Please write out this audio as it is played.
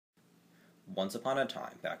Once upon a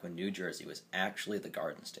time, back when New Jersey was actually the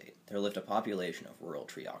Garden State, there lived a population of rural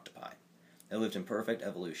tree octopi. They lived in perfect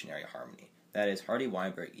evolutionary harmony, that is,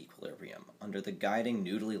 Hardy-Weinberg equilibrium, under the guiding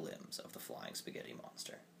noodly limbs of the flying spaghetti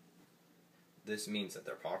monster. This means that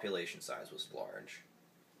their population size was large.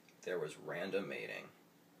 There was random mating,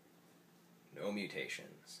 no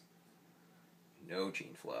mutations, no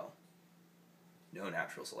gene flow, no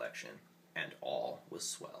natural selection, and all was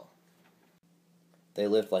swell. They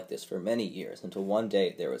lived like this for many years, until one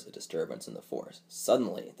day there was a disturbance in the force.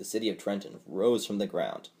 Suddenly, the city of Trenton rose from the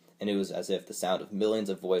ground, and it was as if the sound of millions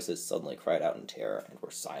of voices suddenly cried out in terror and were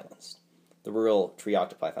silenced. The rural tree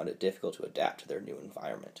octopi found it difficult to adapt to their new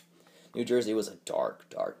environment. New Jersey was a dark,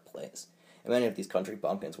 dark place, and many of these country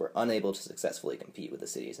bumpkins were unable to successfully compete with the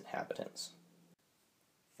city's inhabitants.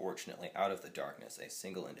 Fortunately, out of the darkness, a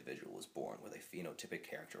single individual was born with a phenotypic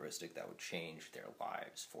characteristic that would change their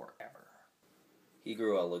lives forever. He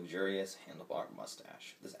grew a luxurious handlebar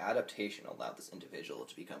mustache. This adaptation allowed this individual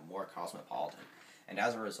to become more cosmopolitan, and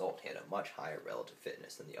as a result, he had a much higher relative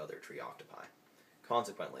fitness than the other tree octopi.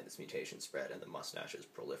 Consequently, this mutation spread and the mustaches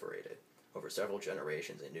proliferated. Over several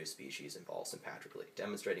generations, a new species evolved sympatrically,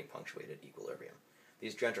 demonstrating punctuated equilibrium.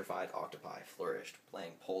 These gentrified octopi flourished,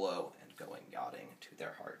 playing polo and going yachting to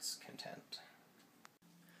their heart's content.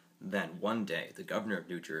 Then, one day, the governor of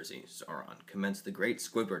New Jersey, Sauron, commenced the great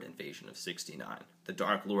Squidward invasion of 69. The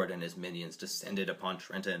Dark Lord and his minions descended upon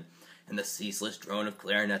Trenton, and the ceaseless drone of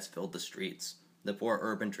clarinets filled the streets. The poor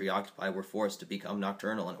urban tree octopi were forced to become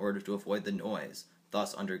nocturnal in order to avoid the noise,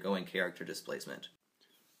 thus undergoing character displacement.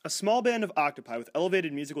 A small band of octopi with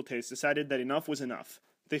elevated musical tastes decided that enough was enough.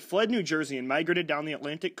 They fled New Jersey and migrated down the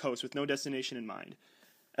Atlantic coast with no destination in mind.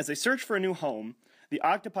 As they searched for a new home, the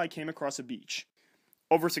octopi came across a beach.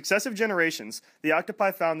 Over successive generations, the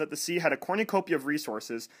octopi found that the sea had a cornucopia of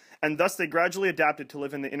resources, and thus they gradually adapted to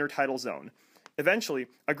live in the intertidal zone. Eventually,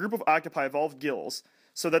 a group of octopi evolved gills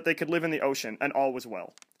so that they could live in the ocean, and all was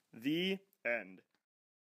well. The end.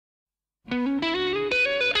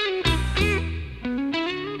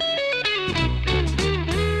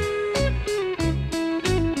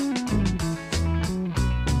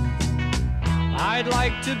 I'd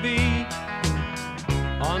like to be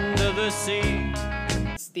under the sea.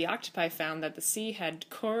 The octopi found that the sea had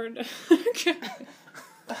corn.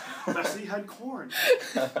 The sea had corn.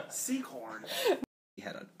 Sea corn. He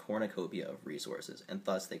had a cornucopia of resources, and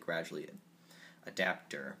thus they gradually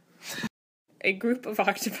adapted. A group of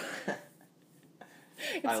octopi.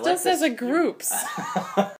 It I still like says this. a groups.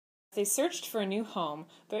 They searched for a new home.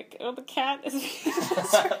 The cat is...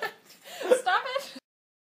 Stop it!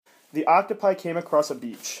 The octopi came across a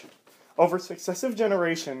beach. Over successive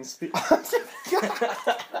generations, the octopi...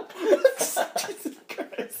 Jesus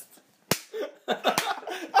Christ. I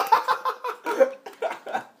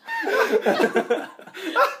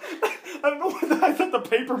don't know why I thought the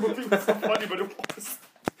paper movie was so funny, but it was.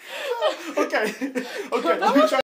 Okay, let me try.